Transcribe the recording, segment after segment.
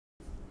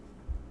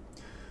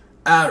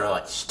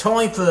Alright, it's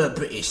time for a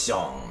British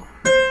song.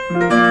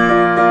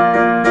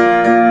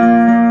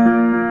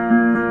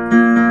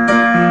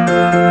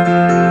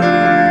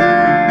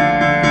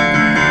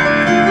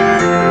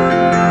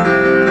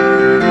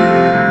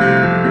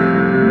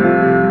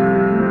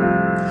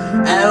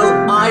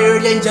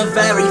 Ireland's a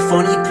very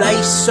funny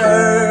place,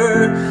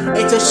 sir.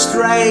 It's a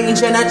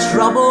strange and a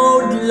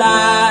troubled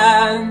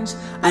land,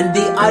 and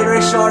the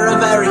Irish are a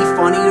very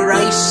funny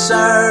race,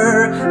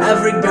 sir.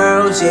 Every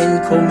girl's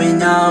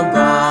incoming a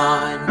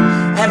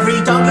bun.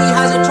 Every donkey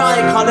has a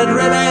tri-coloured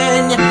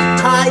ribbon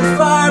tied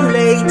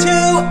firmly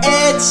to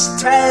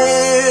its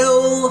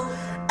tail,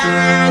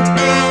 and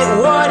it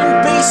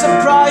wouldn't be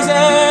surprising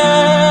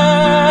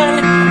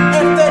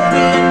if there'd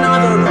be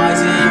another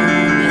rising.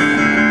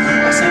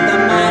 I said the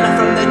man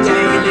from the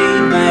Daily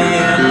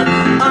Mail.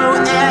 Oh,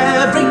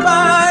 every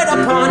bird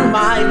upon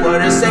my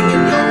word is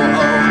singing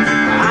yo-ho,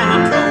 I'm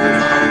a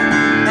provo.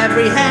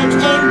 Every hen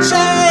in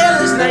jail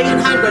is laying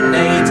hand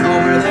grenades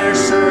over there,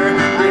 sir.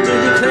 I do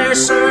declare,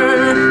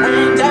 sir.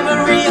 And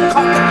every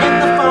cock in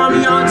the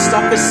farmyard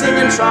stock is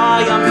singing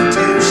triumph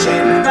to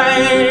Sinn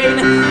Féin.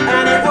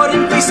 And it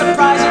wouldn't be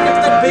surprising if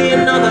there'd be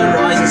another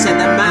rising, said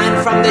the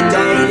man from the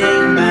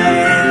Daily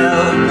Mail.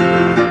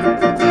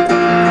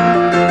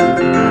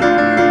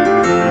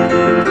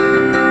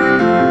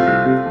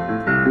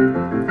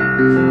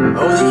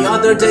 The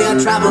other day I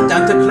travelled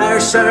down to Clare,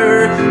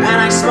 sir, and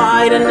I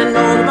spied in an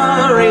old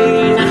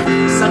marine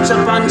such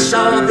a bunch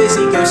of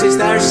busy gooses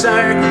there,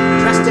 sir,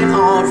 dressed in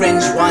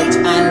orange, white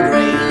and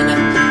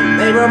green.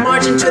 They were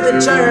marching to the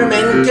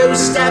German goose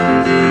step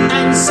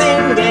and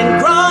singing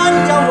 "Run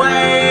your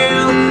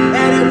whale."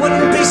 And it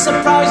wouldn't be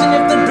surprising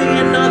if there'd be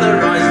another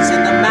rising,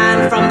 said the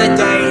man from the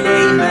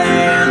Daily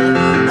Mail.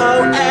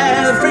 Oh,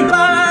 every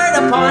bird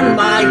upon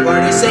my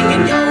word is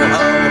singing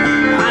yo-ho,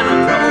 I'm a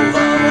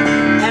provo.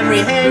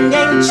 Every hen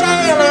in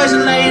jail is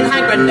laying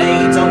hand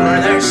grenades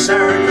over there,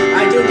 sir.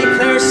 I do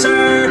declare,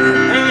 sir.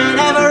 And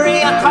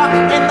every cock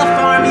in the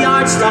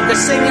farmyard stock is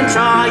singing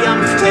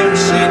triumph to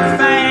Sinn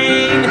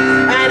Féin.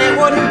 And it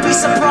wouldn't be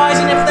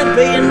surprising if there'd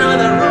be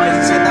another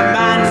rise, said the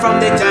man from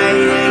the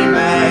Daily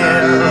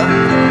Mail.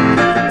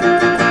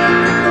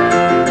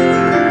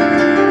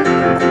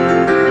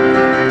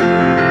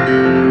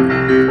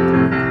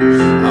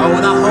 Oh,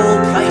 the whole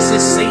place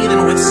is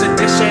seething with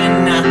sedition.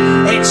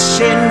 It's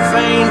Sinn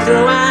Féin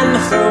through and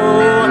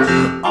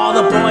through. All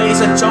the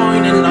boys are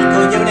joining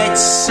local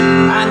units,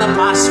 and the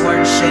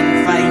password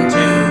Sinn Féin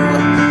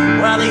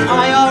too. Well, the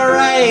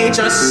IRA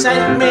just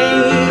sent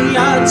me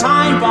a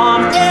time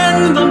bomb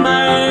in the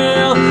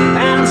mail, and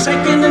I'm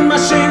shaking in my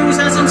shoes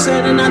as I'm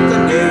sitting at the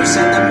news,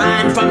 said the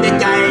man from the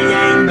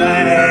Daily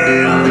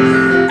Mail.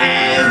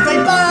 Every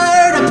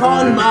bird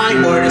upon my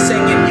word is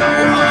singing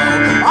yo-ho,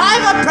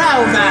 I'm a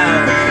provo.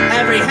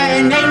 Every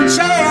hen in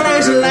jail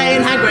is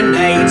laying hand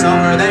grenades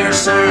over there,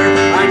 sir.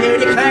 I do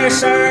declare,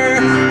 sir.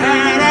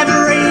 And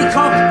every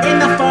cock in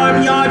the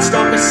farmyard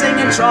stock is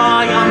singing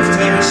triumph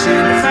to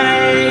Sinn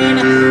Féin.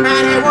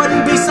 And it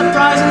wouldn't be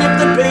surprising if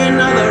there'd be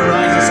another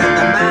rising, said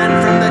the man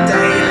from the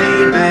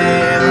Daily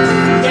Mail.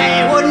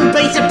 Yeah, it wouldn't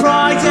be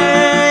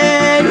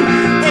surprising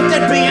if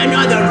there'd be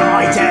another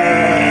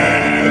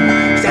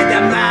rising, said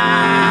the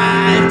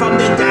man from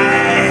the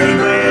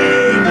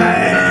Daily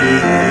Mail.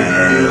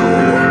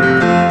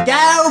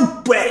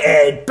 Go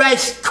Britain,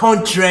 best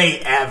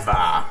country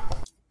ever.